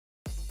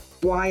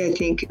why I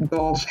think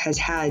golf has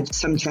had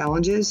some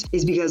challenges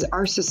is because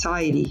our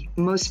society,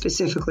 most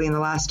specifically in the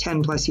last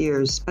 10 plus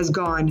years, has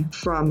gone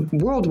from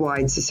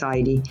worldwide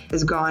society,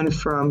 has gone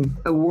from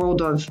a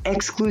world of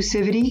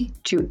exclusivity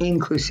to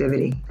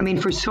inclusivity. I mean,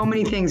 for so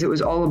many things, it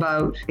was all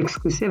about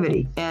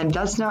exclusivity. And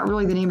that's not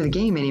really the name of the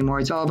game anymore.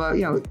 It's all about,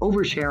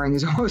 oversharing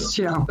is almost,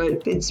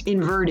 but it's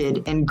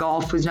inverted, and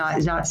golf is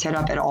not set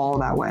up at all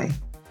that way.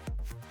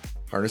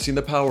 Harnessing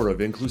the power of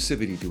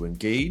inclusivity to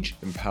engage,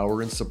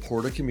 empower, and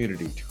support a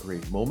community to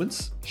create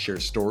moments, share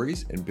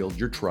stories, and build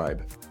your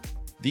tribe.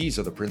 These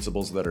are the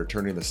principles that are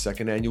turning the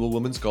second annual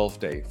Women's Golf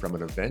Day from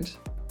an event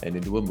and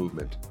into a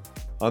movement.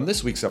 On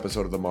this week's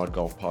episode of the Mod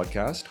Golf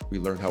Podcast, we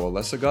learn how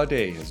Elisa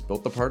Gaudet has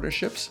built the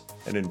partnerships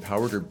and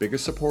empowered her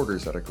biggest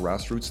supporters at a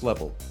grassroots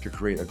level to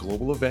create a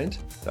global event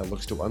that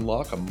looks to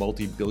unlock a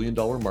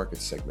multi-billion-dollar market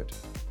segment.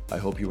 I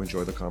hope you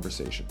enjoy the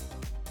conversation.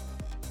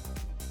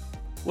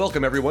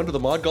 Welcome everyone to the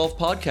Mod Golf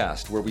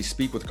Podcast, where we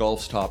speak with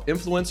golf's top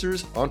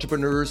influencers,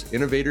 entrepreneurs,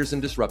 innovators,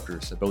 and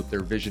disruptors about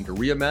their vision to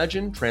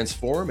reimagine,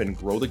 transform, and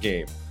grow the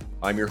game.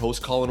 I'm your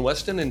host, Colin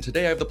Weston, and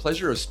today I have the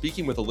pleasure of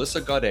speaking with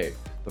Elisa Gaudet,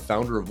 the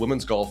founder of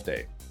Women's Golf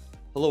Day.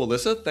 Hello,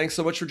 Elisa. Thanks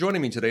so much for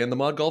joining me today on the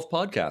Mod Golf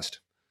Podcast.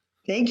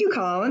 Thank you,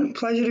 Colin.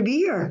 Pleasure to be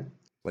here.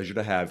 Pleasure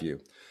to have you.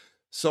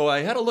 So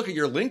I had a look at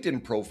your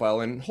LinkedIn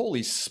profile, and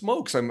holy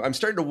smokes, I'm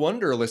starting to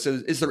wonder,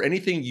 Elisa, is there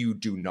anything you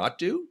do not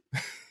do?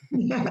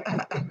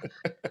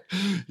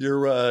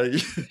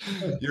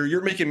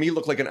 You're making me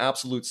look like an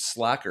absolute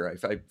slacker.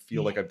 I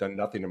feel like I've done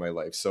nothing in my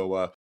life.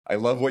 So I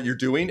love what you're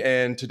doing.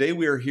 And today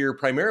we are here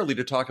primarily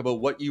to talk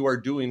about what you are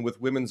doing with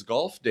Women's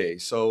Golf Day.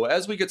 So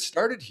as we get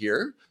started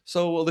here,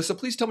 Elisa,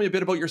 please tell me a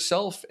bit about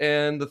yourself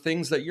and the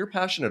things that you're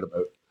passionate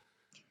about.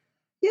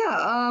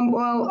 Yeah,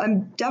 well,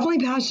 I'm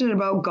definitely passionate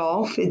about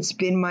golf. It's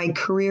been my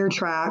career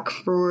track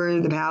for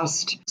the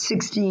past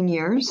 16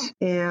 years.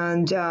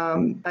 And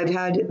I've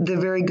had the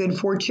very good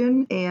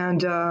fortune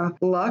and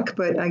luck.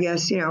 But I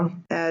guess,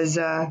 as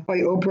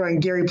Oprah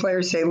and Gary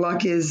Player say,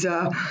 luck is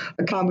a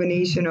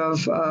combination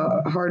of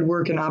hard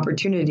work and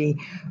opportunity.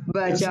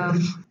 But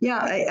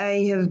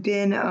I have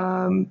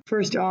been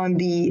first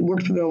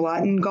worked for the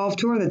Latin Golf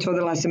Tour, the Tour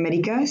de las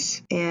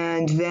Americas.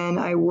 And then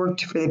I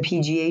worked for the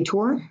PGA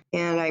Tour.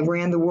 And I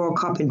ran the World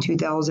Cup in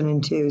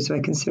 2002, so I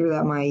consider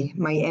that my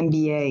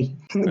MBA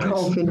in the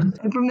golf. And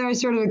from there, I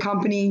started a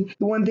company.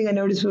 The one thing I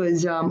noticed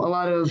was a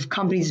lot of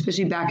companies,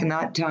 especially back in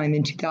that time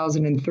in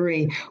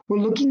 2003, were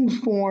looking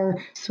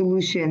for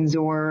solutions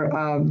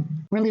or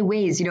really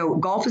ways.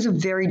 Golf is a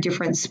very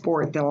different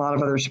sport than a lot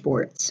of other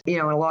sports,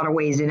 in a lot of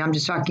ways. And I'm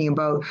just talking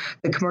about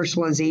the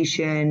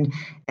commercialization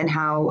and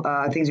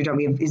how things are done.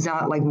 It's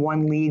not like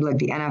one league like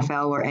the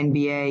NFL or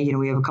NBA.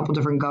 We have a couple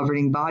different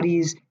governing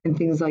bodies and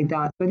things like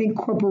that. So I think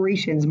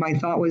my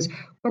thought was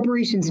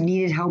corporations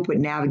needed help with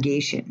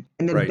navigation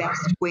and the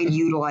best way to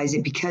utilize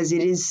it, because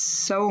it is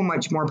so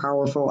much more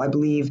powerful, I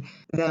believe,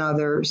 than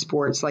other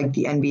sports like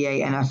the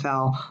NBA,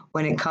 NFL,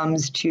 when it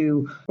comes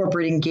to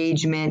corporate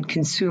engagement,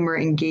 consumer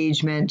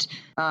engagement,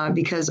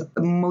 because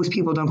most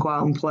people don't go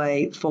out and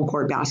play full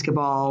court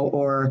basketball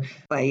or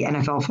play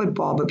NFL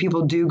football, but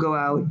people do go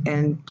out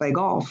and play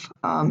golf,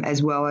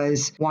 as well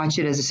as watch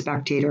it as a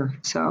spectator.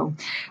 So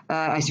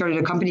I started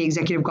a company,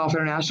 Executive Golf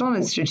International,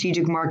 and it's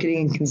strategic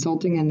marketing and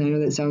consulting. And I know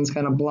that sounds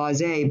kind of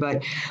blasé,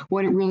 but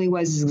what it really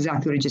was is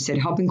exactly what I just said,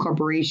 helping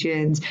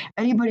corporations,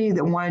 anybody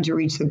that wanted to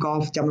reach the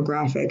golf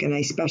demographic. And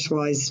I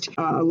specialized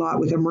a lot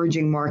with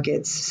emerging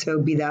markets.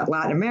 So be that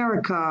Latin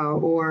America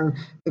or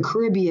the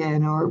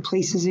Caribbean or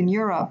places in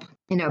Europe.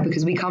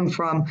 Because we come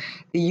from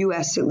the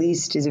U.S., at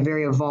least, is a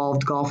very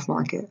evolved golf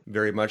market.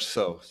 Very much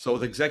so. So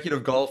with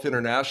Executive Golf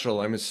International,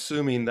 I'm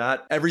assuming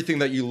that everything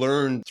that you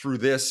learned through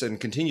this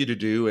and continue to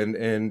do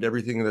and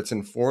everything that's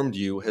informed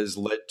you has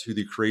led to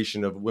the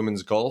creation of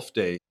Women's Golf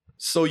Day.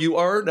 So you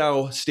are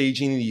now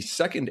staging the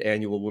second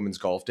annual Women's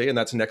Golf Day, and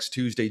that's next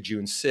Tuesday,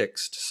 June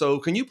 6th. So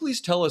can you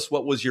please tell us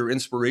what was your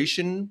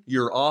inspiration,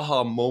 your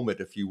aha moment,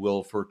 if you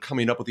will, for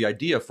coming up with the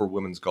idea for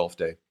Women's Golf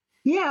Day?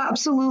 Yeah,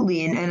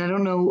 absolutely. And I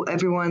don't know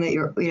everyone that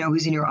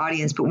who's in your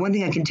audience, but one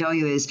thing I can tell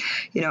you is,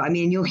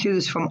 you'll hear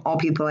this from all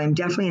people. I'm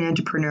definitely an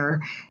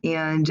entrepreneur.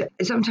 And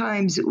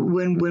sometimes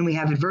when we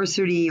have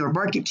adversity or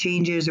market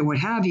changes or what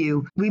have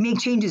you, we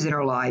make changes in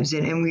our lives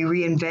and we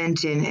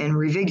reinvent and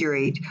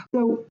revigorate.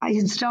 So I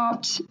had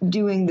stopped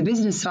doing the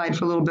business side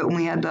for a little bit when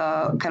we had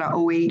the kind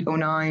of 08,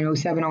 09,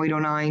 07, 08,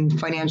 09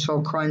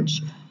 financial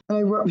crunch.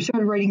 I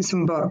started writing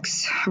some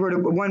books. I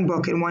wrote one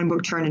book, and one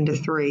book turned into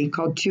three,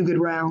 called Two Good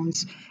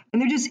Rounds.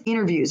 And they're just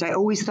interviews. I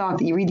always thought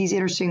that you read these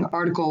interesting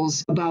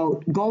articles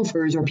about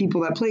golfers or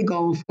people that play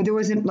golf, but there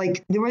wasn't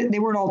they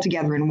weren't all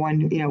together in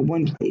one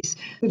place.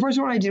 The first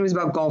one I did was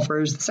about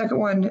golfers. The second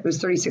one was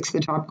 36 of the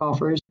top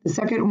golfers. The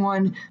second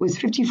one was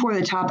 54 of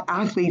the top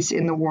athletes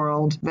in the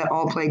world that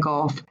all play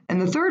golf.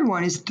 And the third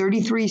one is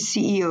 33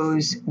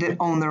 CEOs that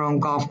own their own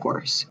golf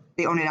course.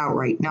 They own it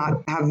outright,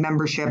 not have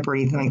membership or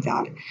anything like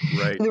that.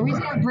 Right. The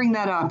reason I bring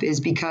that up is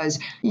because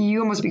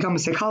you almost become a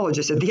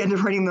psychologist at the end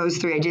of writing those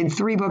three. I did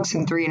 3 books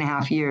in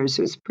 3.5 years,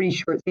 so it's a pretty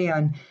short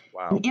span.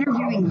 Wow. And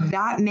interviewing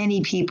that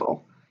many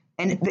people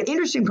And the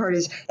interesting part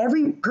is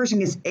every person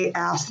gets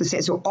asked the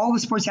same. So all the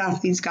sports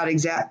athletes got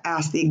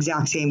asked the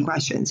exact same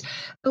questions.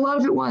 A lot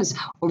of it was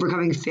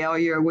overcoming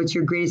failure. What's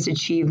your greatest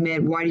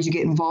achievement? Why did you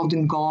get involved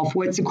in golf?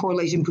 What's the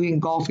correlation between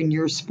golf and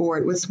your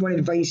sport? What's one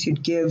advice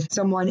you'd give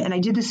someone? And I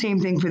did the same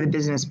thing for the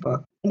business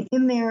book. And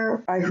in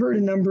there, I heard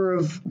a number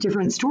of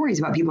different stories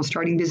about people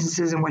starting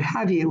businesses and what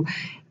have you.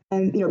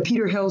 And,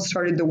 Peter Hill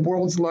started the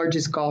world's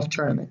largest golf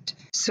tournament.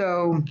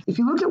 So if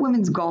you look at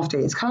Women's Golf Day,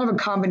 it's kind of a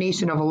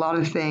combination of a lot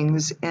of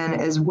things.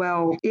 And as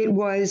well, it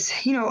was,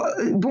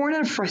 born out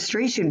of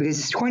frustration because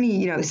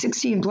it's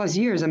 16 plus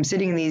years. I'm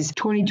sitting in these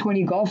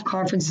 2020 golf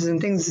conferences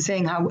and things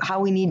saying how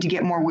we need to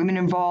get more women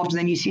involved. And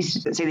then you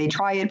say they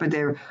try it, but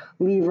they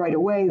leave right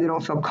away. They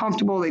don't feel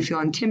comfortable. They feel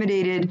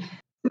intimidated.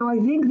 So I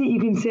think that you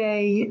can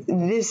say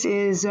this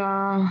is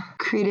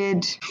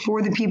created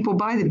for the people,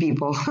 by the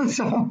people.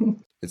 So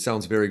it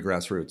sounds very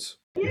grassroots.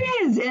 It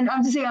is. And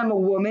I'm just saying I'm a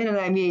woman,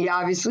 and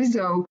obviously,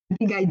 so I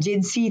think I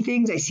did see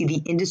things. I see the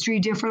industry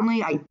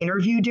differently. I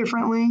interview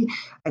differently.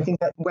 I think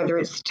that whether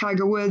it's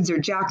Tiger Woods or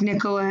Jack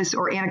Nicklaus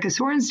or Annika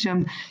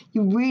Sorenstam,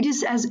 we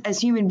just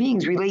as human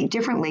beings relate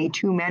differently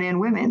to men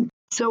and women.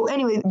 So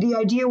anyway, the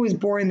idea was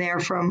born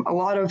there from a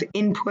lot of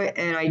input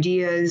and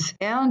ideas,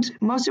 and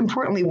most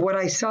importantly, what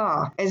I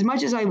saw. As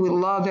much as I would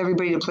love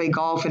everybody to play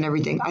golf and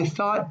everything, I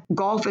thought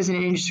golf as an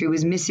industry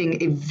was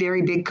missing a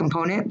very big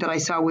component that I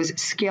saw was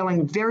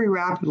scaling very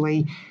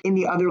rapidly in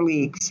the other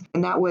leagues,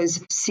 and that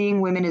was seeing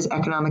women as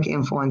economic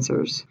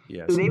influencers.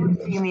 Yes. So they were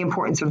seeing the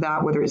importance of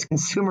that, whether it's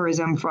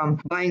consumerism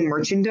from buying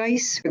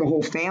merchandise for the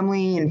whole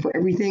family and for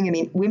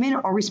everything. Women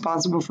are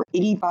responsible for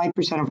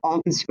 85% of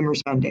all consumer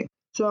spending.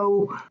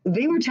 So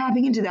they were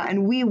tapping into that,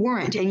 and we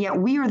weren't. And yet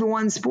we are the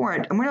one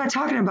sport. And we're not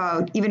talking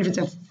about, even if it's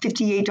a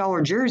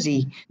 $58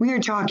 jersey, we are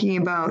talking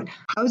about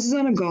houses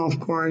on a golf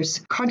course,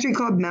 country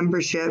club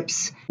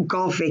memberships,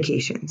 golf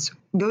vacations.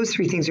 Those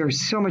three things are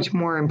so much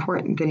more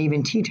important than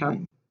even tee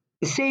time.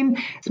 The same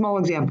small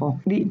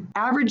example, the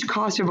average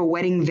cost of a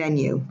wedding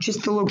venue,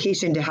 just the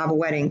location to have a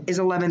wedding, is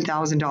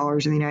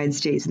 $11,000 in the United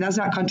States. And that's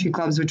not country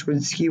clubs, which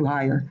would skew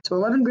higher. So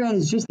 $11,000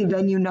 is just the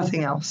venue,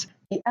 nothing else.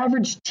 The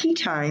average tee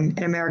time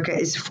in America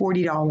is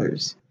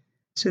 $40.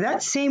 So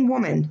that same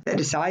woman that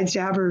decides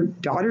to have her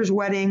daughter's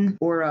wedding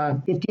or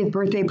a 50th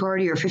birthday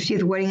party or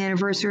 50th wedding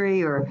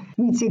anniversary or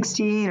Sweet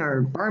 16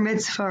 or bar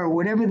mitzvah or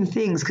whatever the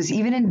things, because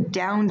even in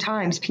down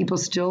times, people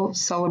still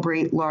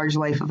celebrate large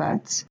life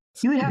events.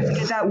 You would have to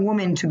get that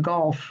woman to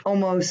golf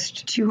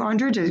almost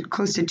 200 to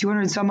close to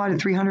 200 some odd to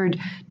 300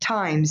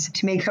 times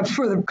to make up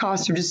for the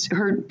cost of just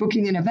her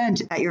booking an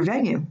event at your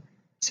venue.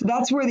 So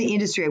that's where the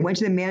industry, I went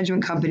to the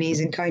management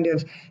companies and kind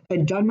of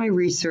had done my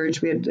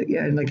research. We had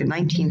like a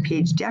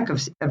 19-page deck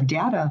of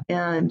data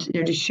and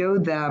just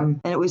showed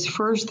them. And it was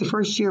the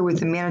first year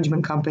with the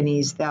management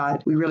companies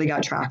that we really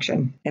got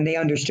traction and they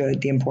understood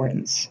the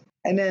importance.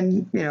 And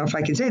then, if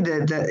I can say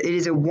it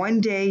is a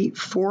 1-day,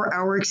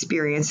 4-hour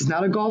experience. It's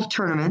not a golf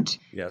tournament.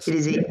 Yes. It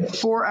is a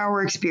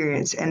 4-hour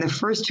experience. And the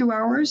first 2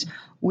 hours,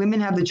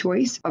 women have the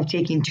choice of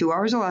taking 2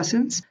 hours of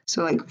lessons.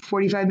 So like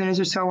 45 minutes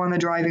or so on the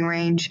driving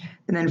range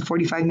and then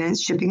 45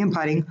 minutes chipping and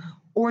putting,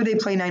 or they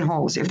play 9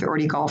 holes if they're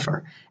already a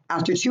golfer.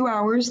 After 2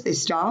 hours, they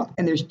stop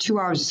and there's 2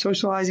 hours of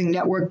socializing,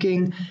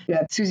 networking. You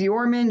have Susie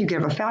Orman, you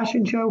can have a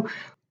fashion show.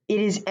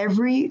 It is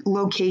every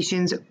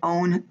location's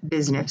own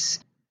business.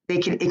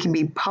 It can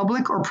be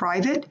public or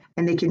private,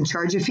 and they can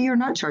charge a fee or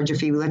not charge a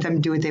fee. We let them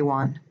do what they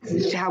want.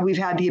 This is how we've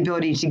had the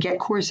ability to get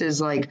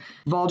courses like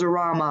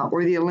Valderrama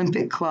or the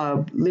Olympic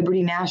Club,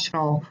 Liberty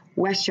National,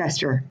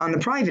 Westchester on the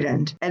private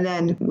end. And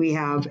then we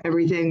have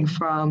everything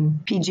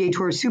from PGA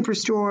Tour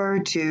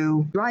Superstore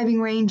to driving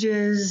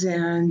ranges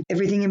and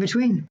everything in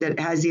between that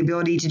has the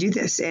ability to do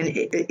this. And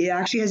it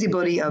actually has the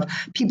ability of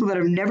people that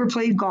have never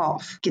played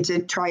golf get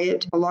to try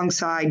it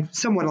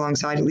somewhat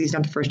alongside, at least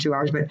not the first 2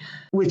 hours, but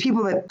with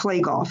people that play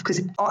golf.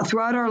 Because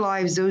throughout our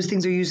lives, those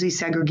things are usually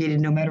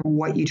segregated no matter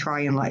what you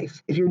try in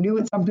life. If you're new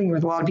at something,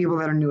 there's a lot of people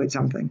that are new at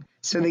something.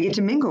 So they get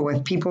to mingle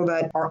with people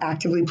that are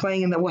actively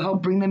playing and that will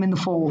help bring them in the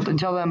fold and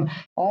tell them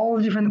all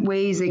the different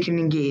ways they can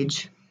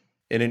engage.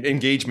 And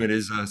engagement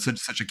is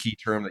such a key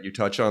term that you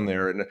touch on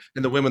there. And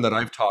the women that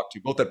I've talked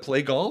to, both that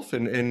play golf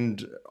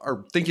and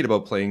are thinking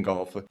about playing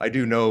golf, I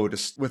do know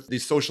just with the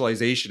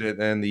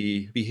socialization and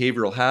the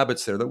behavioral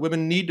habits there that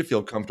women need to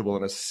feel comfortable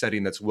in a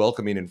setting that's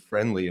welcoming and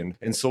friendly.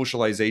 And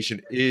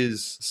socialization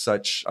is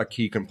such a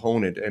key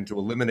component. And to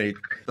eliminate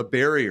the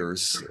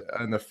barriers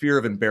and the fear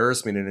of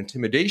embarrassment and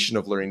intimidation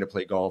of learning to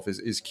play golf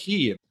is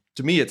key.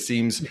 To me, it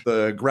seems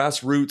the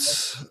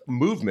grassroots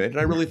movement, and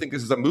I really think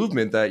this is a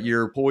movement that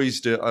you're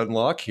poised to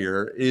unlock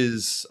here,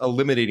 is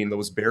eliminating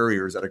those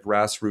barriers at a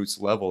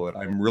grassroots level. And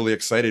I'm really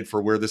excited for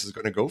where this is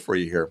going to go for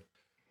you here.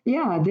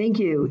 Yeah, thank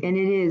you. And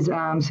it is.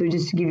 So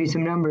just to give you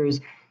some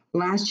numbers,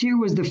 last year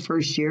was the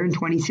first year in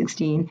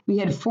 2016. We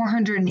had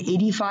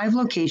 485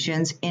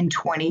 locations in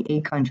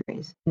 28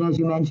 countries. And as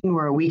you mentioned,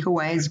 we're a week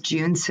away. It's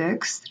June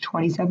 6th,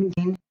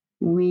 2017.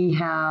 We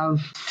have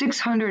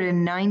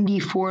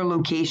 694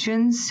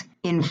 locations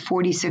in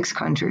 46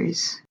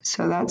 countries.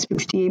 So that's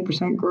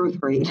 68% growth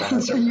rate.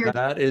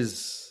 That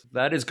is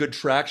That is good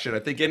traction. I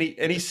think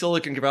any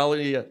Silicon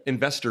Valley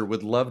investor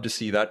would love to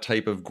see that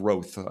type of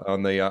growth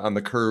on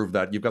the curve,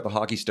 that you've got the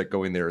hockey stick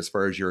going there as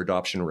far as your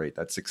adoption rate.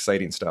 That's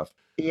exciting stuff.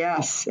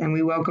 Yes, and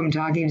we welcome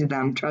talking to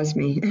them. Trust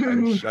me.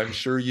 I'm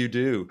sure you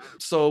do.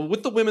 So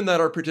with the women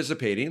that are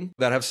participating,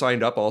 that have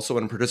signed up also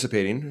and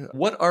participating,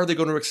 what are they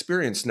going to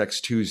experience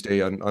next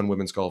Tuesday on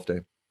Women's Golf Day?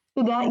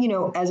 So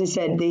that, as I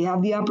said, they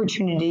have the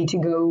opportunity to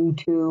go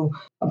to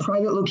a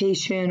private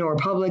location or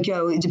public.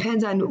 It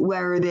depends on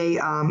where they,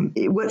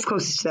 what's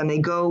closest to them. They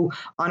go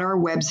on our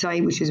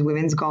website, which is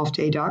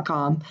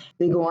womensgolfday.com.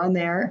 They go on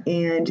there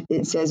and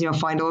it says,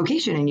 find a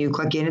location, and you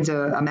click in. It's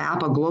a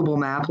map, a global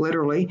map,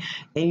 literally,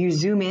 and you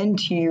zoom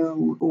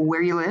into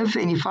where you live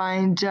and you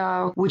find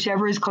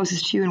whichever is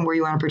closest to you and where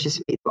you want to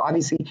participate. So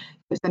obviously,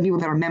 there's some people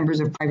that are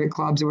members of private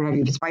clubs or whatever.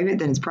 If it's private,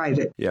 then it's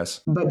private.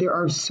 Yes. But there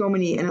are so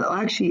many, and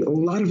actually a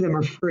lot of them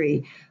are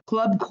free.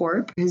 Club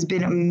Corp has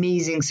been an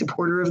amazing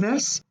supporter of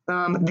this.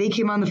 They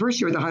came on the first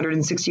year with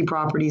 160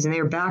 properties, and they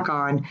are back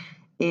on.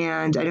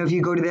 And I know if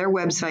you go to their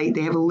website,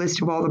 they have a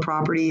list of all the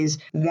properties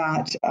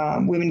that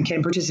women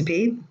can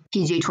participate.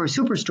 PGA Tour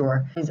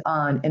Superstore is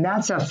on, and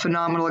that's a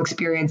phenomenal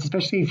experience,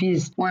 especially if you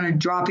just want to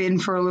drop in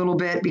for a little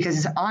bit, because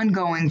it's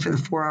ongoing for the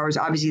 4 hours.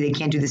 Obviously, they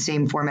can't do the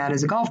same format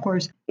as a golf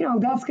course.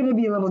 That's going to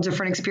be a little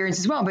different experience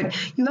as well. But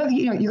you're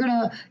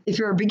gonna, if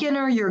you're a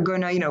beginner, you're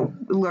gonna,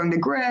 learn the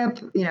grip,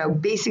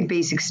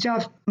 basic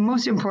stuff.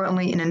 Most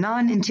importantly, in a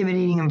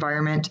non-intimidating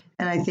environment,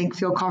 and I think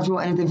feel comfortable.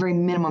 And at the very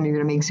minimum, you're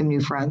going to make some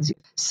new friends.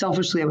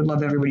 Selfishly, I would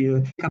love everybody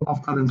to pick up a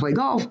golf club and play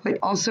golf. But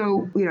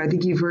also, I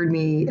think you've heard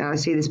me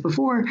say this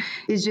before,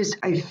 is just,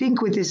 I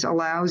think what this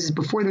allows is,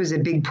 before there was a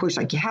big push,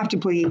 like you have to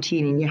play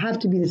 18 and you have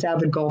to be this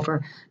avid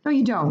golfer. No,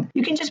 you don't.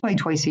 You can just play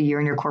twice a year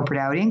in your corporate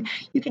outing.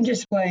 You can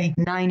just play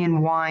 9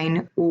 and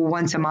wine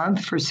once a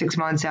month for 6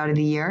 months out of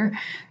the year.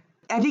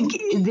 I think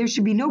there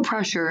should be no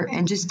pressure,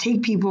 and just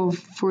take people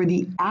for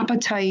the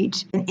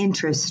appetite and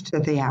interest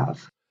that they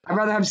have. I'd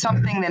rather have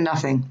something than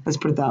nothing. Let's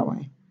put it that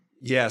way.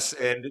 Yes,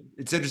 and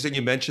it's interesting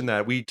you mentioned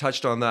that. We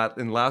touched on that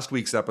in last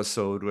week's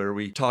episode, where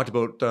we talked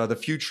about the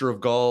future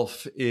of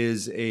golf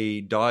is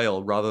a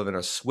dial rather than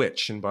a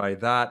switch. And by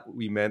that,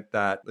 we meant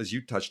that, as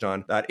you touched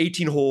on, that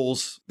 18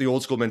 holes, the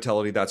old school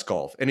mentality, that's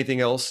golf. Anything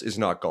else is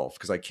not golf,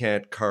 because I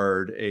can't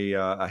card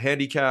a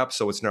handicap,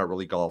 so it's not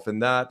really golf.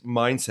 And that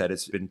mindset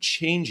has been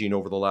changing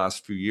over the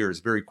last few years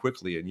very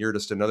quickly. And you're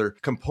just another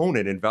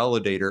component and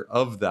validator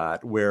of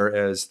that.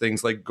 Whereas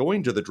things like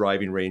going to the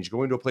driving range,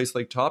 going to a place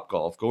like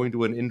Topgolf, going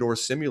to an indoor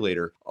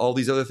simulator, all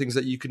these other things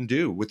that you can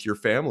do with your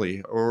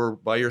family or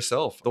by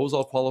yourself, those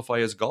all qualify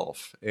as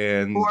golf.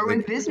 Or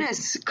with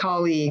business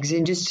colleagues,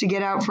 and just to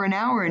get out for an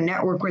hour and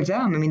network with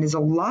them. I mean, there's a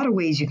lot of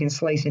ways you can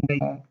slice into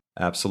that.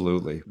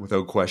 Absolutely,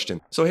 without question.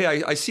 So,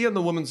 hey, I see on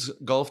the Women's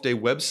Golf Day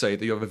website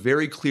that you have a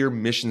very clear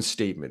mission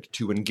statement: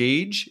 to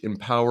engage,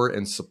 empower,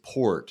 and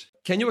support.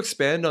 Can you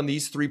expand on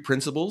these 3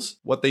 principles,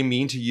 what they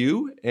mean to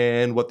you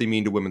and what they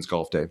mean to Women's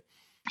Golf Day?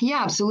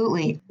 Yeah,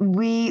 absolutely.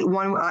 We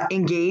want to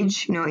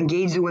engage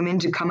the women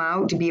to come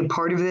out, to be a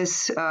part of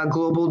this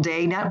global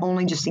day, not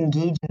only just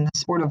engage in the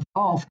sport of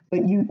golf, but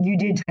you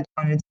did touch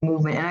on its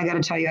movement. And I got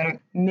to tell you, a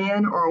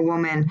man or a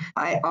woman,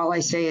 all I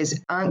say is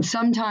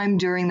sometime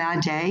during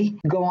that day,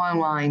 go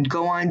online,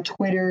 go on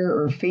Twitter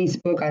or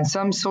Facebook, on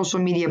some social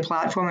media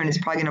platform, and it's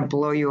probably going to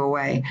blow you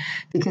away,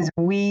 because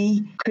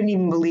we couldn't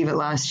even believe it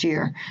last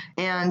year.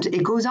 And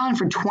it goes on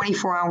for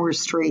 24 hours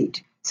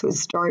straight. So it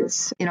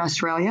starts in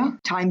Australia,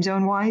 time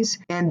zone wise,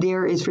 and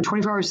there is, for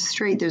 24 hours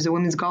straight, there's a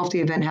Women's Golf Day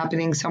event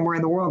happening somewhere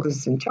in the world, because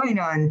it's in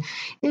China and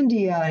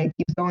India, and it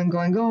keeps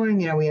going.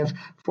 We have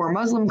 4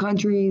 Muslim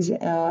countries,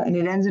 and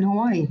it ends in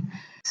Hawaii.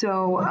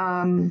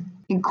 So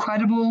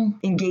incredible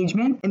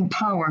engagement,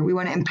 empower. We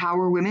want to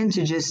empower women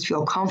to just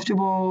feel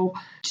comfortable,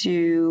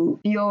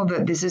 to feel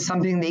that this is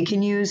something they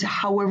can use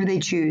however they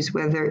choose,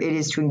 whether it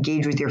is to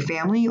engage with your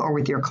family or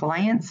with your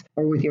clients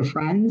or with your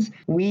friends.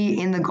 We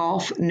in the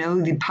golf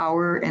know the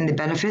power and the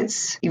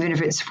benefits, even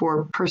if it's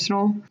for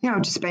personal,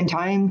 to spend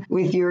time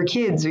with your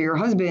kids or your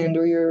husband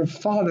or your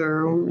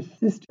father or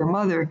sister or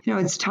mother.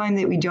 It's time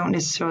that we don't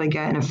necessarily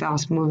get in a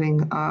fast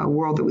moving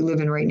world that we live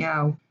in right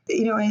now.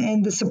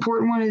 And the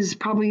support one is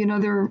probably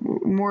another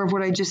more of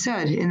what I just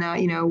said, in that,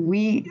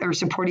 we are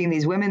supporting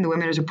these women. The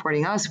women are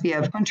supporting us. We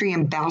have country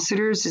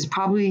ambassadors is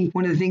probably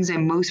one of the things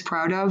I'm most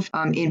proud of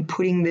in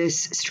putting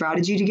this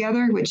strategy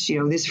together, which,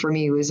 this for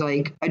me was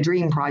like a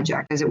dream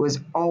project, as it was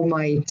all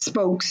my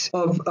spokes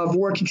of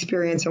work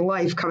experience and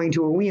life coming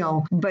to a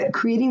wheel. But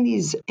creating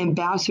these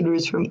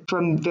ambassadors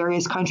from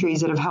various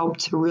countries that have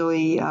helped to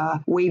really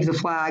wave the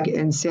flag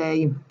and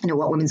say,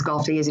 what Women's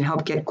Golf Day is, and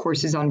help get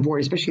courses on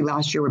board, especially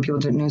last year where people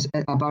didn't know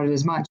about it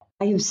as much.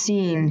 I have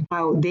seen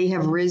how they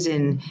have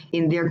risen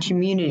in their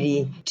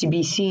community to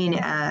be seen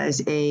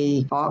as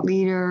a thought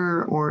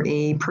leader or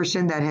a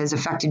person that has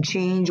affected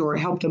change or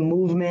helped a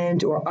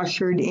movement or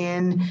ushered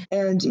in.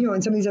 And,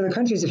 in some of these other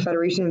countries, the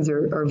federations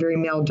are very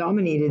male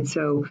dominated.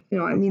 So,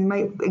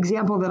 my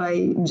example that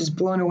I'm just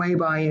blown away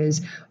by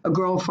is a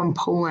girl from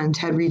Poland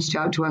had reached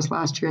out to us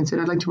last year and said,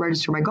 I'd like to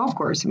register my golf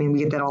course. We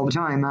get that all the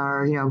time.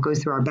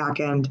 Goes through our back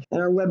end.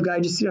 And our web guy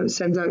just,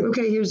 sends out,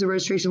 okay, here's the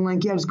registration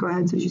link. Yeah, just go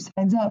ahead. So she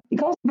signs up. He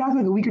calls back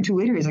like a week or two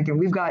later. He's like,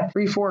 we've got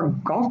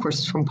 3-4 golf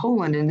courses from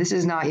Poland. And this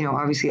is not,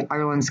 obviously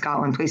Ireland,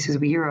 Scotland, places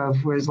we hear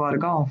of where there's a lot of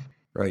golf.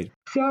 Right.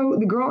 So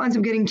the girl ends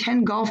up getting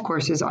 10 golf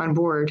courses on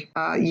board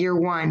year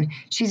one.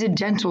 She's a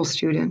dental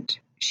student.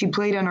 She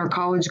played on our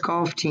college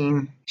golf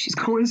team. She's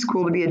going to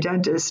school to be a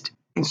dentist.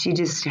 And she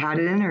just had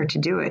it in her to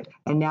do it.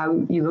 And now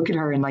you look at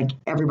her and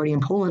everybody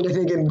in Poland, I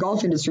think in the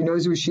golf industry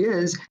knows who she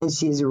is. And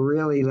she's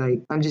really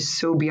I'm just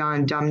so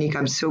beyond Dominique.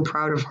 I'm so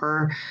proud of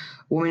her.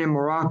 Woman in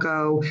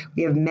Morocco.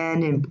 We have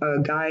men and a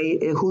guy,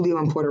 Julio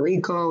in Puerto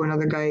Rico,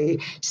 another guy,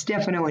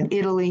 Stefano in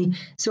Italy.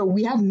 So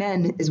we have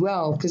men as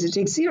well because it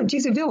takes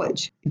a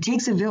village. It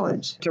takes a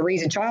village to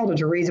raise a child or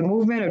to raise a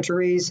movement or to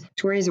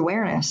raise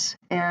awareness.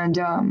 And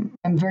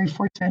I'm very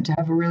fortunate to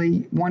have a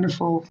really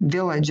wonderful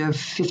village of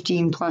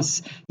 15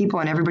 plus people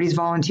and everybody's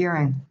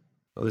volunteering.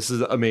 Well, this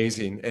is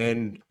amazing.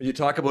 And when you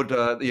talk about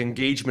the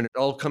engagement, it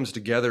all comes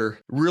together.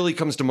 Really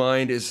comes to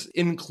mind is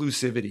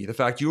inclusivity. The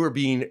fact you are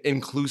being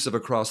inclusive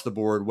across the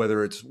board,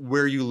 whether it's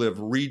where you live,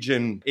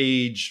 region,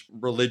 age,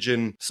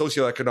 religion,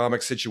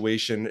 socioeconomic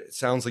situation. It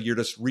sounds like you're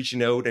just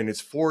reaching out and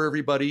it's for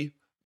everybody,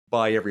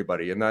 by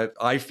everybody. And that,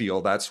 I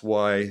feel that's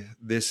why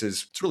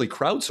it's really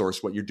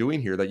crowdsourced what you're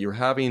doing here, that you're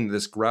having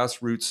this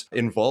grassroots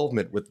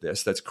involvement with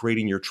this that's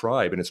creating your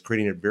tribe, and it's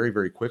creating it very,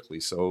 very quickly.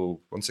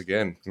 So once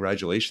again,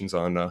 congratulations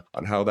on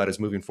how that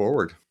is moving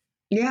forward.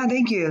 Yeah,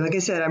 thank you. Like I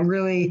said, I'm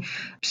really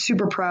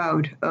super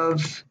proud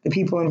of the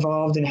people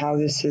involved and how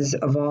this has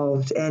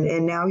evolved.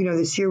 And now,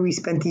 this year we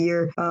spent the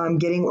year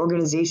getting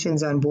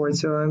organizations on board.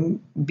 So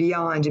I'm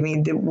beyond.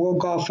 The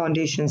World Golf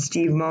Foundation,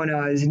 Steve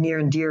Mona, is near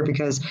and dear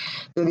because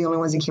they're the only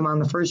ones that came on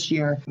the first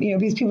year.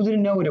 Because people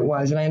didn't know what it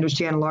was. And I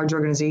understand large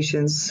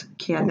organizations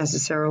can't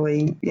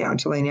necessarily,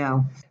 until they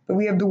know. But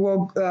we have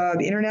the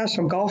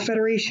International Golf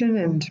Federation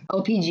and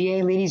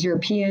LPGA, Ladies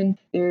European.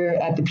 They're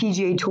at the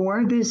PGA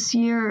Tour this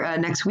year.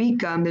 Next week,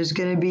 there's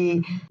going to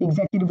be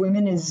Executive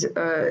Women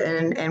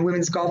and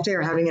Women's Golf Day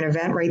are having an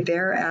event right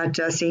there at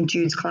St.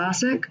 Jude's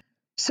Classic.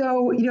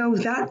 So,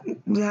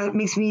 that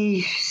makes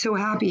me so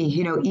happy.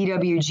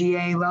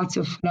 EWGA, lots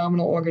of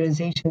phenomenal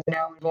organizations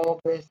now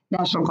involved with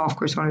National Golf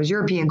Course Owners,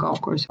 European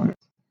Golf Course Owners.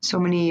 So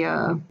many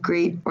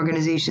great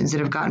organizations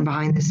that have gotten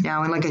behind this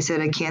now. And like I said,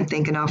 I can't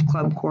thank enough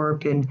Club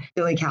Corp and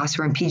Billy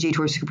Casper and PGA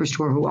Tour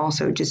Superstore, who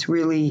also just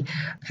really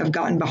have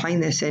gotten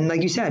behind this. And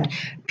like you said,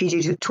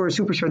 PGA Tour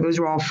Superstore, those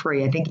are all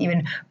free. I think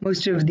even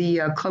most of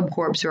the Club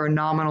Corps are a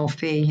nominal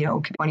fee,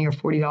 $20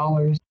 or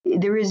 $40.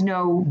 There is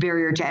no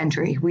barrier to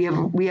entry. We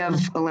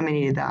have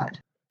eliminated that.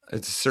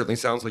 It certainly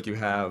sounds like you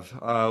have.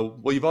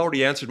 Well, you've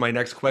already answered my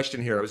next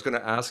question here. I was going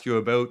to ask you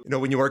about,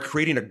 when you are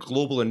creating a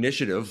global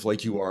initiative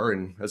like you are,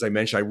 and as I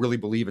mentioned, I really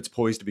believe it's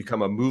poised to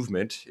become a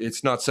movement.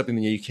 It's not something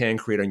that you can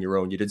create on your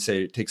own. You did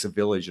say it takes a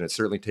village, and it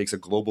certainly takes a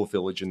global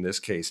village in this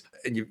case.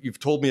 And you've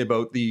told me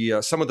about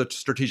some of the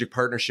strategic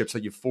partnerships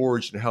that you've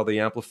forged and how they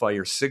amplify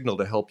your signal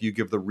to help you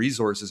give the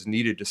resources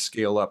needed to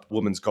scale up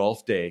Women's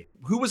Golf Day.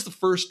 Who was the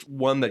first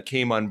one that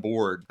came on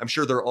board? I'm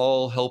sure they're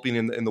all helping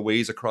in the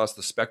ways across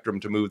the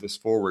spectrum to move this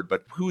forward.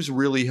 But who's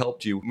really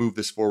helped you move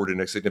this forward in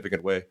a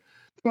significant way?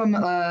 From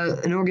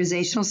an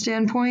organizational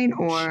standpoint,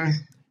 or?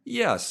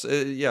 Yes.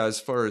 As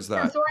far as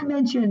that. Yeah, so I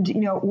mentioned,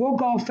 World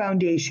Golf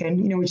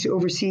Foundation, which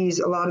oversees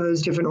a lot of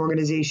those different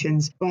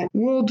organizations. But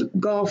World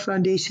Golf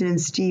Foundation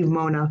and Steve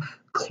Mona,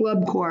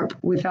 Club Corp,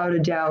 without a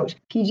doubt,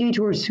 PGA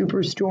Tour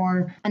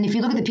Superstore. And if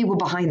you look at the people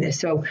behind this,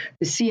 so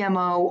the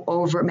CMO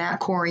over Matt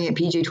Corey at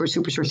PGA Tour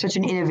Superstore, such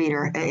an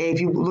innovator. If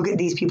you look at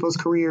these people's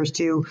careers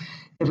too,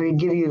 if I could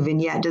give you a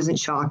vignette, it doesn't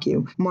shock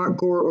you. Mark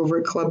Gore over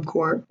at Club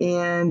Corp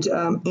and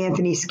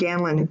Anthony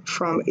Scanlon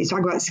he's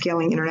talking about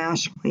scaling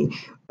internationally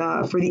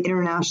for the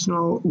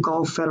International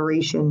Golf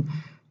Federation.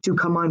 To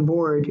come on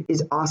board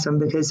is awesome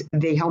because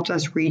they helped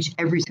us reach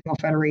every single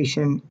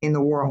federation in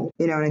the world.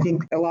 And I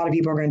think a lot of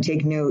people are going to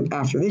take note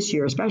after this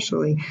year,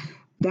 especially.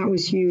 That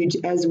was huge,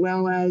 as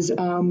well as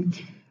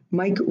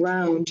Mike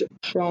Round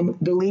from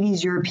the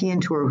Ladies European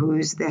Tour,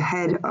 who's the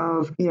head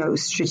of,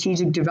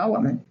 strategic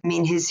development.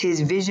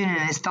 His vision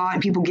and his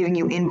thought, people giving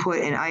you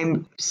input, and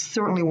I'm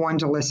certainly one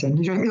to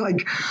listen.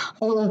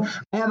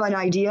 I have an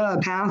idea,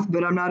 a path,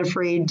 but I'm not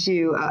afraid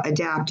to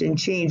adapt and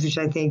change, which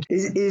I think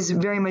is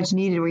very much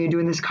needed when you're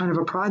doing this kind of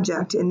a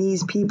project. And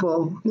these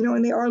people,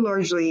 and they are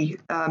largely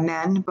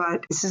men,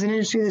 but this is an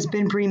industry that's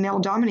been pretty male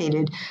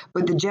dominated.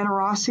 But the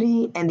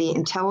generosity and the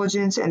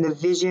intelligence and the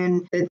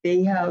vision that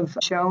they have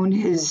shown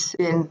has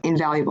been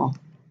invaluable.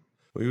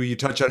 Well, you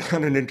touch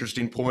on an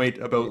interesting point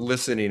about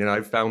listening, and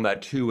I've found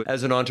that too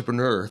as an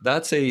entrepreneur.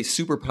 That's a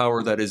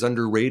superpower that is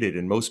underrated,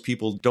 and most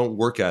people don't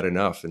work at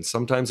enough. And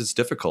sometimes it's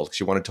difficult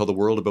because you want to tell the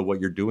world about what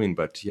you're doing.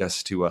 But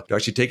yes, to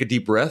actually take a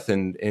deep breath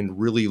and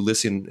really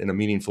listen in a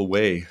meaningful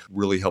way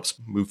really helps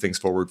move things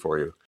forward for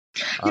you.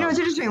 It's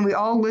interesting. We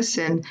all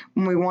listen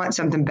when we want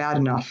something bad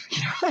enough.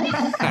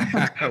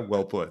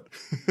 Well put.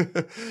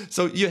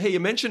 So, you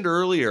mentioned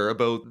earlier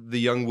about the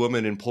young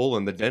woman in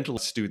Poland, the dental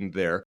student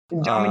there.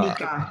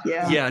 Dominika,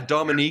 yeah. Yeah,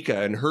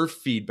 Dominika and her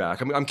feedback.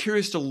 I'm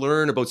curious to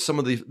learn about some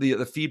of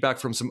the feedback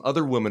from some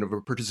other women who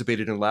have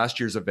participated in last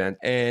year's event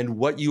and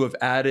what you have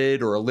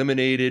added or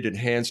eliminated,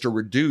 enhanced, or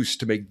reduced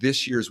to make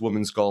this year's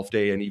Women's Golf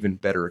Day an even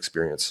better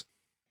experience.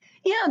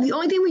 Yeah, the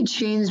only thing we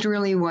changed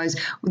really was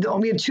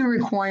we have two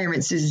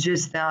requirements is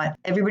just that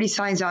everybody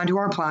signs on to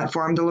our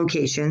platform, the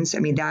locations. I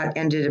mean, that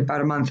ended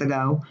about a month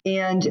ago,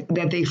 and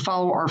that they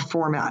follow our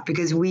format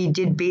because we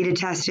did beta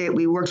test it.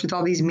 We worked with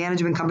all these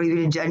management companies.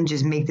 We didn't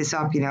just make this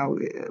up,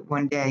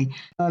 one day.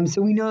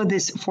 So we know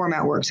this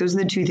format works. Those are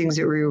the two things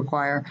that we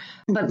require.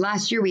 But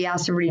last year we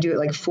asked everybody to do it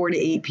like 4 to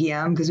 8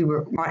 p.m. because we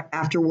were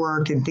after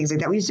work and things like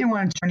that. We just didn't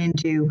want to turn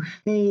into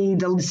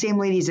the same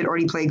ladies that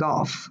already play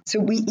golf. So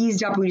we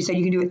eased up and we said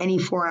you can do it any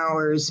 4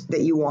 hours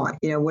that you want,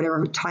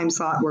 whatever time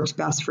slot works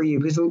best for you.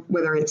 Because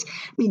whether it's,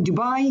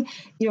 Dubai,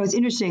 it's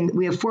interesting.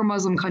 We have 4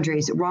 Muslim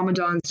countries.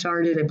 Ramadan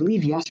started, I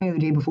believe, yesterday or the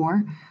day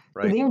before.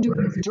 Right. They are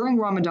doing it during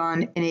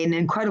Ramadan in an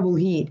incredible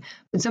heat.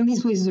 But some of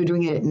these places are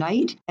doing it at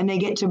night, and they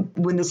get to,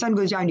 when the sun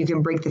goes down, you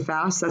can break the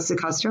fast. That's the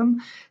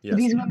custom. Yes. So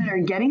these women are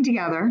getting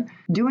together,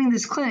 doing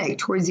this clinic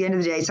towards the end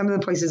of the day. Some of the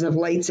places have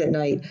lights at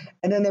night,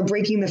 and then they're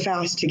breaking the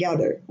fast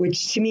together,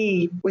 which to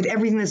me, with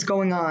everything that's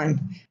going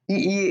on,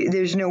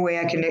 there's no way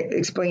I can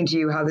explain to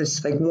you how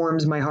this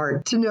warms my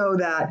heart to know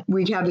that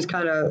we have this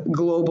kind of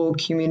global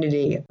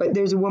community. But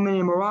there's a woman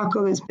in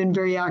Morocco that's been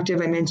very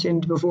active, I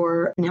mentioned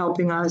before, in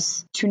helping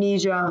us.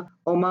 Tunisia,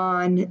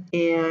 Oman,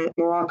 and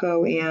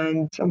Morocco,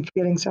 and I'm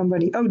forgetting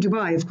somebody. Oh,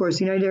 Dubai, of course,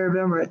 United Arab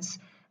Emirates.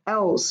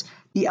 Els.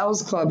 The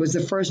Els Club was the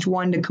first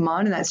one to come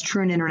on, and that's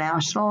Troon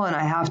International. And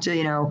I have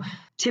to,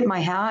 tip my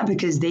hat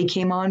because they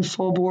came on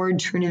full board,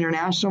 Troon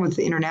International, with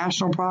the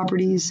international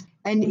properties.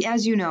 And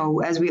as you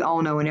know, as we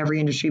all know in every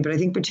industry, but I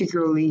think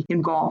particularly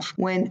in golf,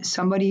 when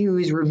somebody who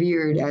is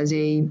revered as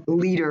a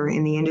leader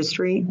in the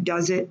industry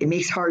does it, it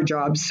makes hard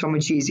jobs so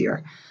much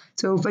easier.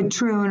 So if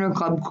Troon or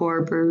Club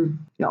Corp or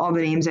all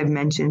the names I've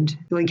mentioned,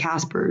 like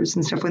Casper's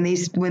and stuff,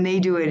 when they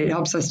do it, it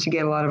helps us to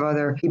get a lot of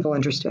other people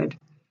interested.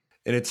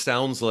 And it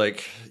sounds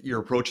like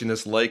you're approaching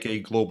this like a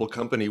global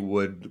company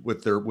would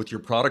with your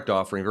product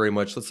offering, very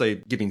much. Let's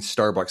say giving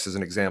Starbucks as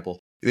an example.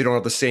 They don't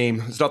have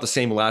it's not the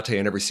same latte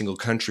in every single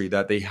country,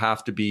 that they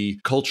have to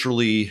be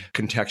culturally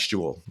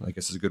contextual, I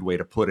guess is a good way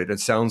to put it. It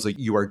sounds like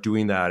you are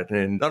doing that,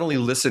 and not only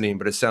listening,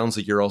 but it sounds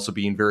like you're also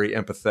being very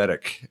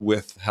empathetic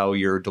with how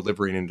you're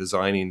delivering and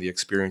designing the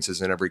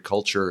experiences in every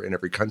culture, in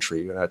every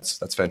country.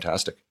 That's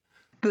fantastic.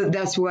 But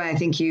that's why I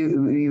think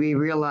we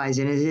realize,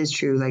 and it is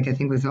true, I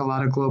think with a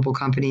lot of global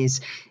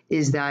companies,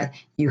 is that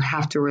you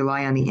have to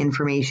rely on the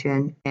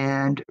information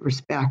and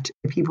respect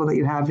the people that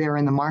you have there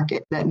in the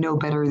market that know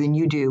better than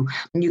you do.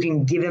 And you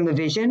can give them the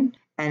vision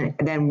and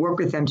then work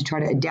with them to try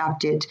to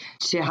adapt it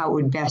to how it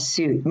would best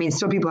suit.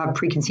 Still people have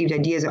preconceived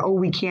ideas of,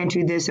 we can't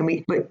do this,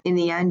 but in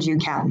the end, you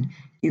can.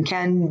 You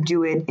can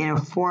do it in a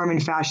form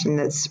and fashion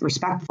that's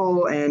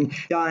respectful and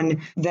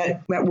done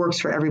that works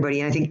for everybody.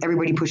 And I think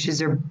everybody pushes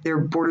their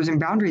borders and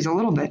boundaries a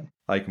little bit.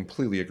 I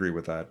completely agree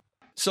with that.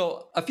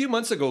 So a few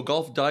months ago,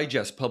 Golf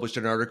Digest published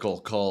an article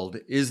called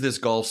 "Is This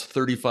Golf's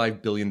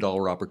 $35 Billion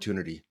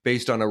Opportunity?"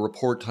 based on a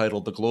report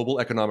titled "The Global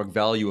Economic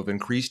Value of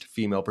Increased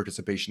Female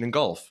Participation in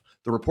Golf."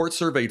 The report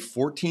surveyed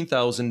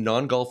 14,000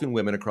 non-golfing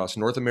women across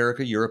North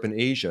America, Europe, and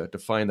Asia to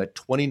find that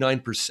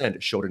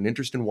 29% showed an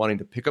interest in wanting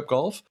to pick up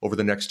golf over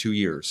the next 2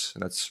 years.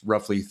 And that's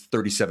roughly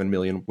 37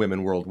 million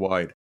women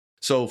worldwide.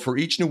 So for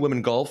each new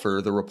women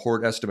golfer, the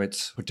report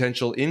estimates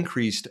potential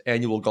increased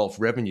annual golf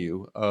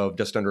revenue of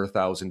just under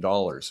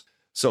 $1,000.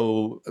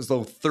 So as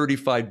though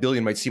 35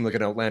 billion might seem like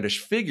an outlandish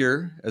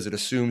figure, as it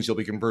assumes you'll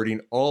be converting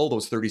all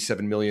those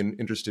 37 million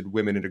interested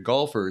women into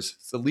golfers,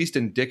 it's at least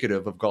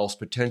indicative of golf's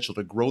potential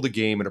to grow the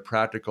game in a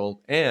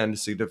practical and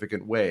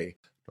significant way.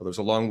 Now, there's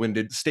a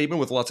long-winded statement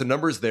with lots of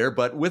numbers there,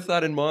 but with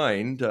that in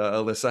mind,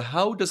 Elisa,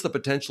 how does the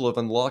potential of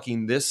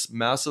unlocking this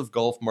massive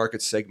golf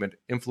market segment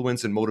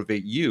influence and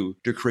motivate you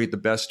to create the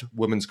best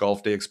Women's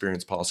Golf Day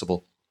experience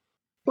possible?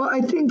 Well,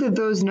 I think that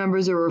those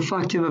numbers are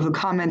reflective of a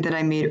comment that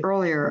I made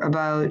earlier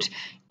about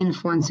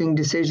influencing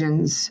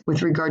decisions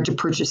with regard to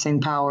purchasing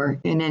power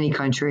in any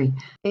country.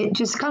 It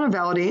just kind of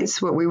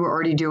validates what we were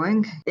already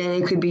doing.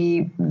 And it could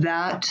be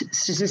that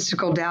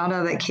statistical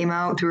data that came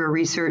out through a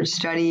research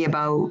study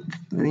about,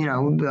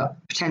 the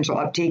potential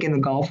uptake in the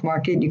golf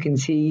market. You can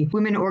see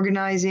women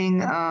organizing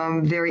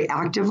very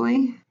actively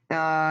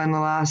in the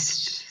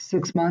last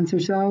 6 months or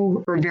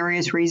so for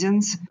various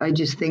reasons. I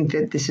just think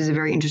that this is a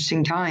very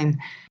interesting time.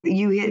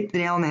 You hit the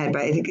nail on the head,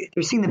 but I think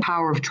they're seeing the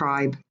power of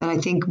tribe. And I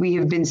think we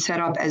have been set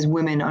up as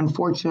women,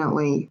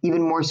 unfortunately,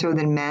 even more so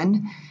than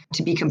men,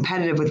 to be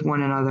competitive with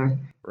one another.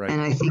 Right. And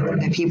I think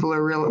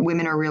that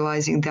women are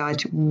realizing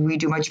that we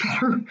do much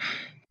better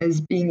as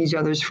being each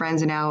other's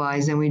friends and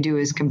allies than we do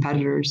as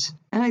competitors.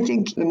 And I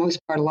think for the most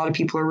part, a lot of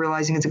people are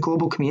realizing it's a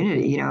global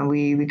community.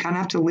 We kind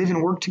of have to live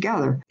and work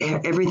together.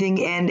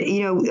 Everything. And,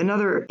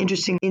 another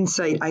interesting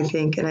insight, I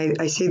think, and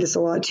I say this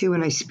a lot too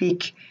when I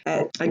speak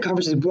at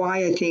conferences,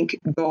 why I think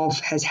golf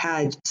has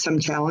had some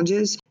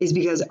challenges is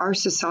because our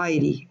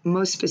society,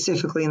 most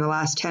specifically in the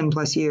last 10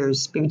 plus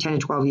years, maybe 10 to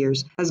 12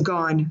 years, has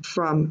gone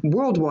from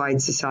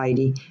worldwide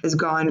society, has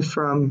gone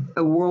from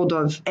a world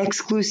of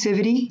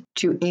exclusivity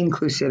to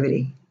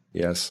inclusivity.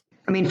 Yes.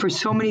 I mean, for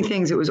so many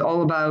things, it was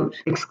all about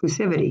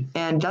exclusivity.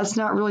 And that's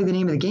not really the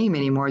name of the game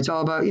anymore. It's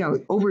all about,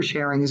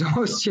 oversharing is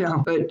almost,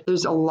 but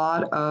there's a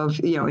lot of,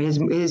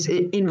 it is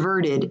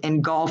inverted,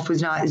 and golf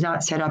is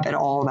not set up at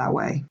all that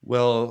way.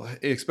 Well,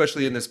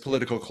 especially in this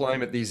political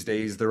climate these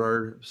days, there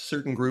are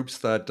certain groups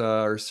that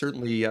are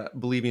certainly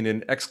believing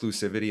in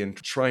exclusivity and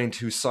trying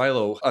to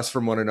silo us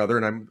from one another.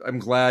 And I'm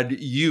glad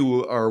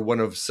you are one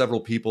of several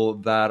people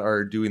that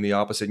are doing the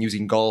opposite and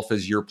using golf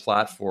as your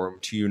platform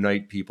to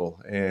unite people.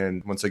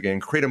 And once again,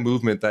 create a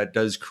movement that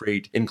does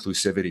create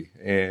inclusivity.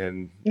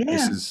 And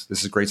this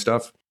is great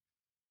stuff.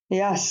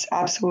 Yes,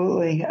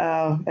 absolutely.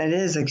 It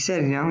is, like I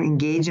said,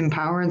 engage,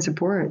 empower, and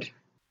support.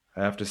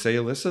 I have to say,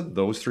 Elisa,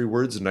 those 3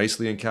 words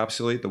nicely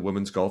encapsulate the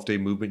Women's Golf Day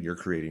movement you're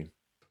creating.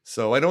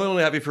 So I know I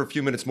only have you for a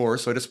few minutes more,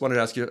 so I just wanted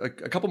to ask you a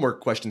couple more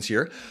questions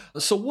here.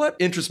 So what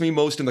interests me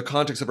most in the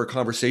context of our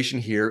conversation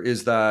here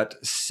is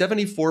that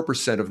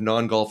 74% of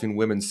non-golfing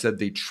women said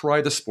they'd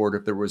try the sport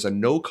if there was a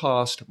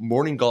no-cost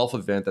morning golf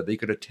event that they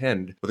could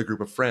attend with a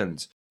group of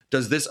friends.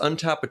 Does this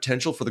untapped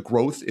potential for the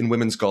growth in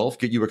women's golf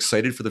get you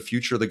excited for the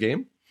future of the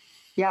game?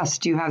 Yes.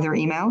 Do you have their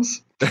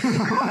emails?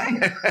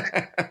 That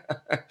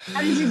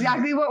is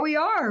exactly what we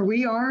are.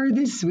 We are, like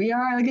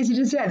I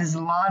just said, there's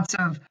lots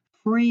of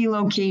free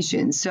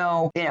locations.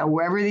 So,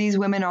 wherever these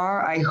women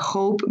are,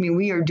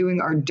 we are doing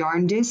our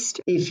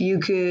darndest. If you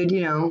could,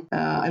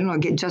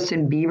 get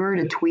Justin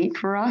Bieber to tweet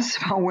for us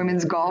about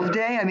Women's Golf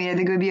Day. I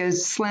think it would be a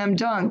slam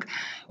dunk.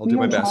 I'll do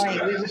my best.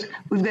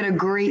 We've got a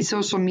great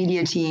social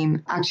media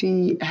team.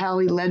 Actually,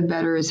 Hallie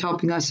Ledbetter is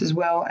helping us, as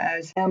well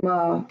as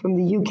Emma from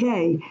the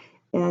UK.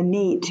 And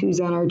Nate, who's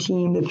on our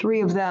team. The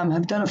 3 of them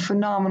have done a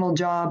phenomenal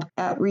job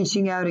at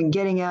reaching out and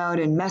getting out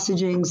and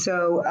messaging.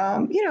 So,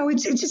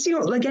 it's just,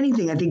 like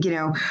anything, I think,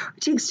 it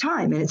takes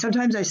time. And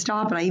sometimes I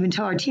stop and I even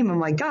tell our team,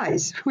 I'm like,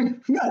 guys,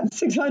 we've got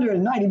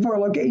 694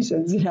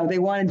 locations. They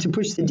wanted to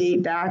push the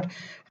date back,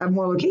 have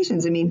more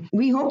locations.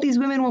 We hope these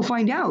women will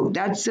find out.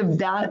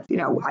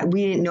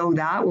 We didn't know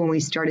that when we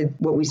started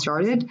what we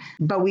started,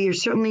 but we are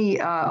certainly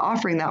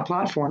offering that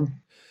platform.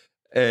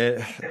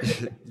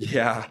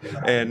 Yeah.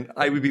 And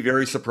I would be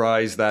very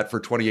surprised that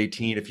for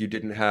 2018, if you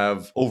didn't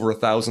have over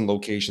 1,000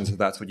 locations, if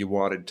that's what you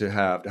wanted to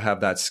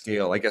have that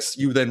scale. I guess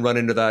you then run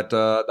into that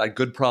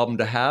good problem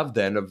to have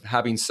then of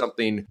having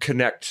something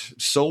connect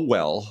so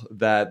well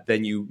that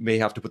then you may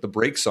have to put the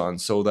brakes on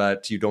so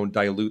that you don't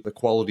dilute the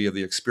quality of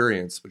the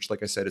experience, which,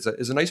 like I said,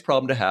 is a nice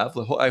problem to have.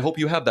 I hope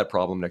you have that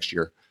problem next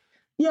year.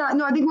 Yeah,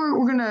 no, I think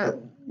we're going to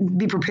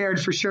be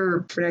prepared for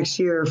sure for next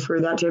year for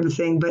that type of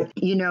thing. But,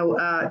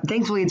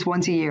 thankfully it's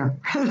once a year.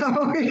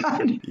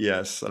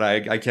 Yes. And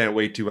I can't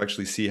wait to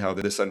actually see how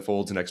this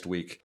unfolds next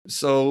week.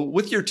 So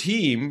with your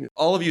team,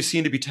 all of you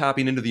seem to be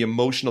tapping into the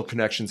emotional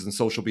connections and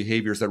social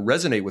behaviors that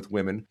resonate with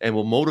women and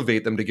will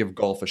motivate them to give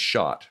golf a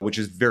shot, which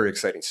is very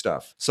exciting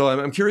stuff. So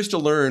I'm curious to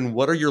learn,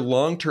 what are your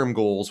long-term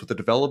goals with the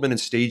development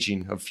and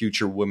staging of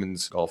future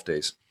women's golf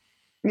days?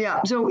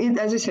 Yeah. So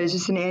as I said, it's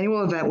just an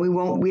annual event.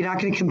 We're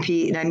not going to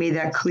compete. And I made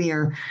that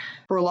clear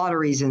for a lot of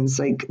reasons.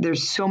 Like,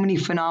 there's so many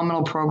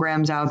phenomenal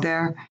programs out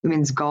there.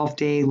 Women's Golf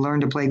Day,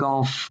 Learn to Play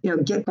Golf,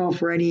 Get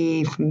Golf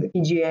Ready from the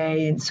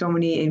PGA, and so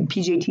many, and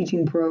PGA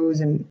Teaching Pros,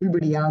 and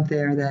everybody out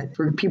there that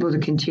for people to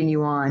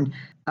continue on.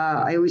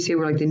 I always say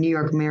we're like the New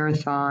York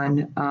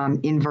Marathon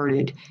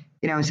inverted.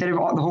 Instead of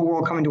the whole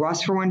world coming to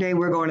us for one day,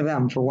 we're going to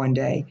them for one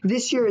day.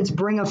 This year, it's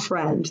bring a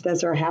friend.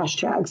 That's our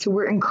hashtag. So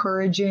we're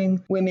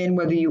encouraging women,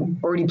 whether you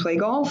already play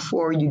golf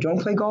or you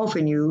don't play golf,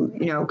 and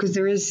because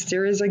there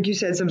is, like you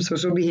said, some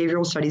social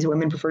behavioral studies.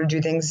 Women prefer to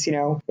do things,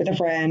 with a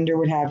friend or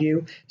what have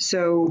you.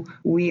 So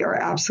we are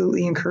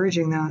absolutely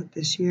encouraging that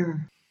this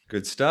year.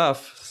 Good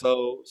stuff.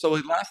 So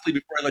lastly,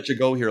 before I let you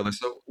go here,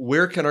 Elisa,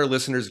 where can our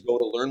listeners go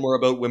to learn more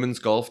about Women's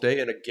Golf Day?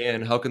 And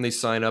again, how can they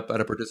sign up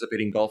at a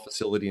participating golf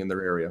facility in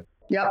their area?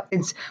 Yep,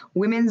 it's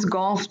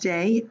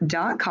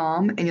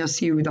womensgolfday.com, and you'll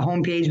see the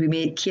homepage.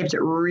 We kept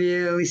it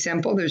really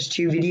simple. There's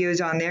 2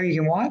 videos on there you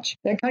can watch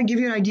that kind of give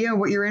you an idea of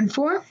what you're in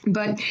for.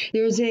 But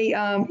there's a,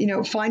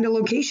 find a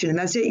location, and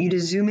that's it. You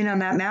just zoom in on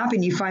that map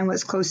and you find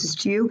what's closest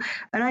to you.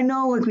 And I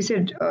know, like we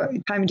said,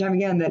 time and time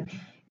again, that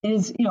It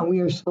is,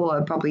 we are still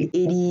a probably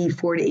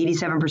 84 to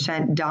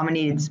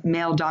 87%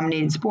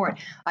 male-dominated sport.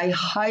 I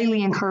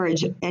highly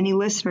encourage any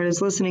listener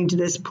that's listening to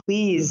this,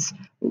 please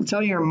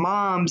tell your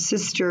mom,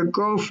 sister,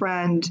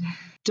 girlfriend,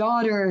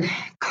 daughter,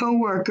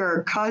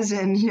 coworker,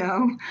 cousin,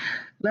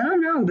 let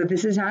them know that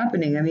this is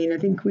happening. I mean, I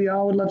think we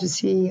all would love to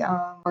see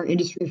our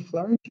industry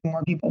flourish,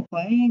 more people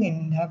playing,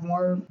 and have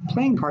more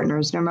playing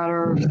partners, no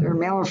matter if they're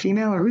male or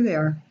female or who they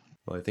are.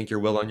 Well, I think you're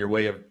well on your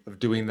way of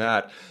doing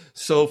that.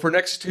 So for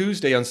next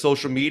Tuesday on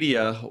social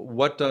media,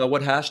 what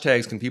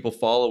hashtags can people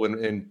follow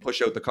and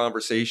push out the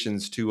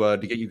conversations to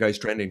get you guys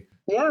trending?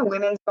 Yeah,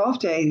 Women's Golf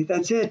Day.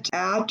 That's it. @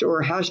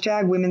 or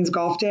hashtag Women's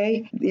Golf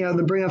Day.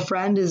 The bring a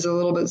friend is a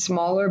little bit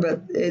smaller,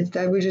 but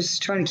we're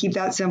just trying to keep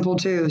that simple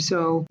too.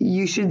 So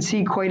you should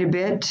see quite a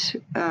bit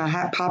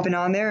popping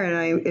on there, and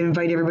I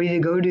invite everybody to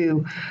go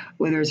to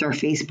whether it's our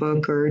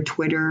Facebook or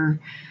Twitter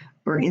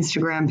or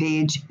Instagram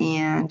page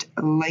and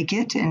like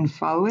it and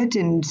follow it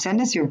and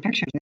send us your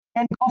pictures.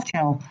 And Golf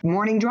Channel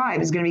Morning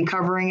Drive is going to be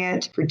covering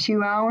it for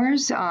 2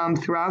 hours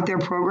throughout their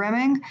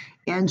programming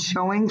and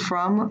showing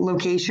from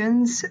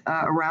locations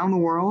around the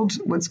world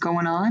what's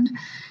going on.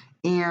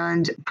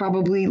 And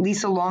probably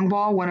Lisa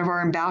Longball, one of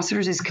our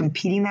ambassadors, is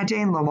competing that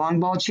day in the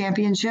Longball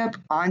Championship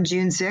on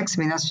June 6th. I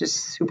mean, that's just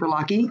super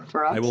lucky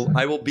for us.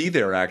 I will be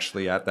there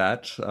actually at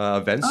that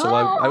event, so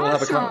I will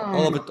awesome.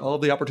 I'll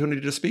have the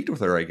opportunity to speak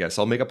with her. I guess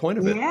I'll make a point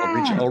of it.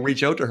 Yeah. I'll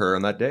reach out to her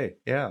on that day.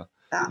 Yeah.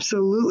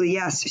 Absolutely,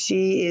 yes.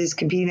 She is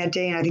competing that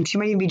day, and I think she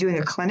might even be doing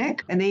a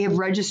clinic. And they have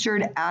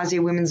registered as a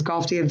Women's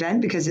Golf Day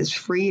event because it's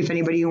free. If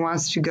anybody who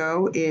wants to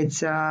go,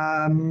 it's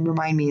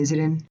remind me, is it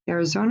in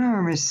Arizona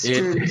or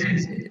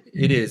Mesquite?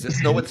 It is.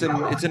 It's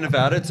in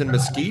Nevada. It's in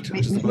Mesquite,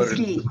 which is about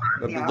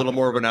a little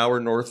more of an hour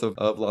north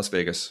of Las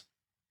Vegas.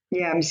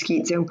 Yeah,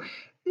 Mesquite.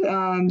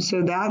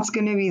 So that's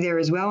going to be there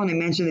as well. And I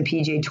mentioned the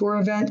PGA Tour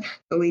event,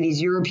 the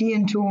Ladies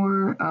European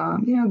Tour.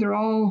 They're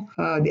all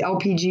the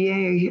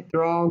LPGA.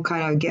 They're all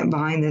kind of getting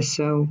behind this.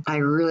 So I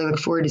really look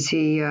forward to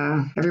see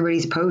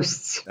everybody's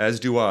posts.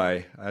 As do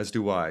I.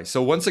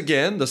 So once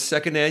again, the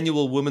second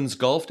annual Women's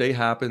Golf Day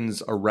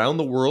happens around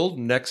the world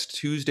next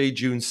Tuesday,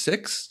 June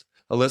 6th.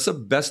 Elisa,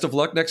 best of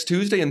luck next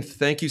Tuesday, and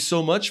thank you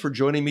so much for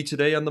joining me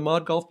today on the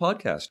Mod Golf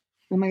Podcast.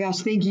 Oh my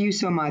gosh, thank you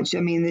so much. I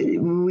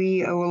mean,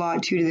 we owe a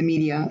lot to the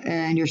media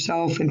and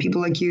yourself and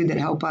people like you that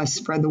help us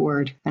spread the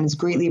word, and it's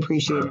greatly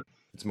appreciated.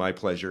 It's my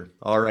pleasure.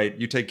 All right,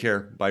 you take care.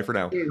 Bye for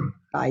now.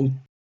 Bye.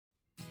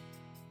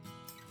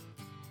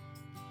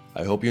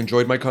 I hope you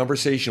enjoyed my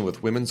conversation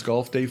with Women's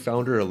Golf Day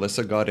founder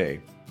Elisa Gaudet.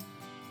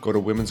 Go to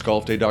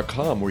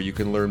womensgolfday.com where you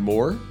can learn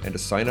more and to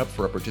sign up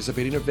for a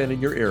participating event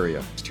in your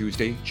area. It's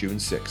Tuesday, June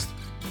 6th.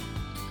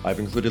 I've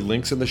included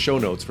links in the show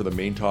notes for the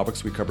main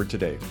topics we covered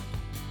today.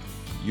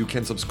 You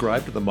can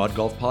subscribe to the Mod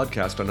Golf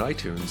Podcast on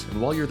iTunes,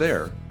 and while you're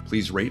there,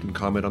 please rate and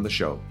comment on the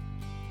show.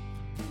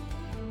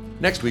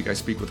 Next week, I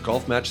speak with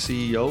Golf Match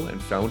CEO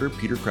and founder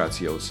Peter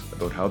Kratsios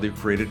about how they've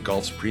created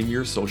golf's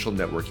premier social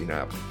networking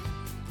app.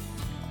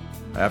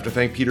 I have to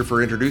thank Peter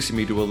for introducing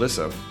me to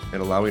Elisa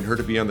and allowing her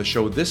to be on the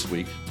show this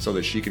week so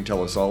that she can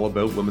tell us all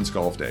about Women's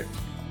Golf Day.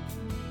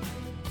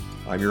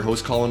 I'm your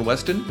host, Colin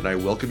Weston, and I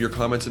welcome your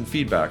comments and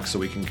feedback so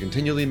we can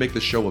continually make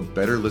the show a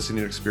better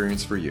listening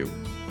experience for you.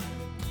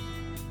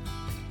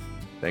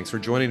 Thanks for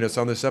joining us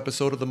on this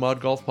episode of the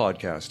Mod Golf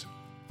Podcast.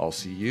 I'll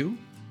see you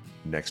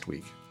next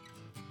week.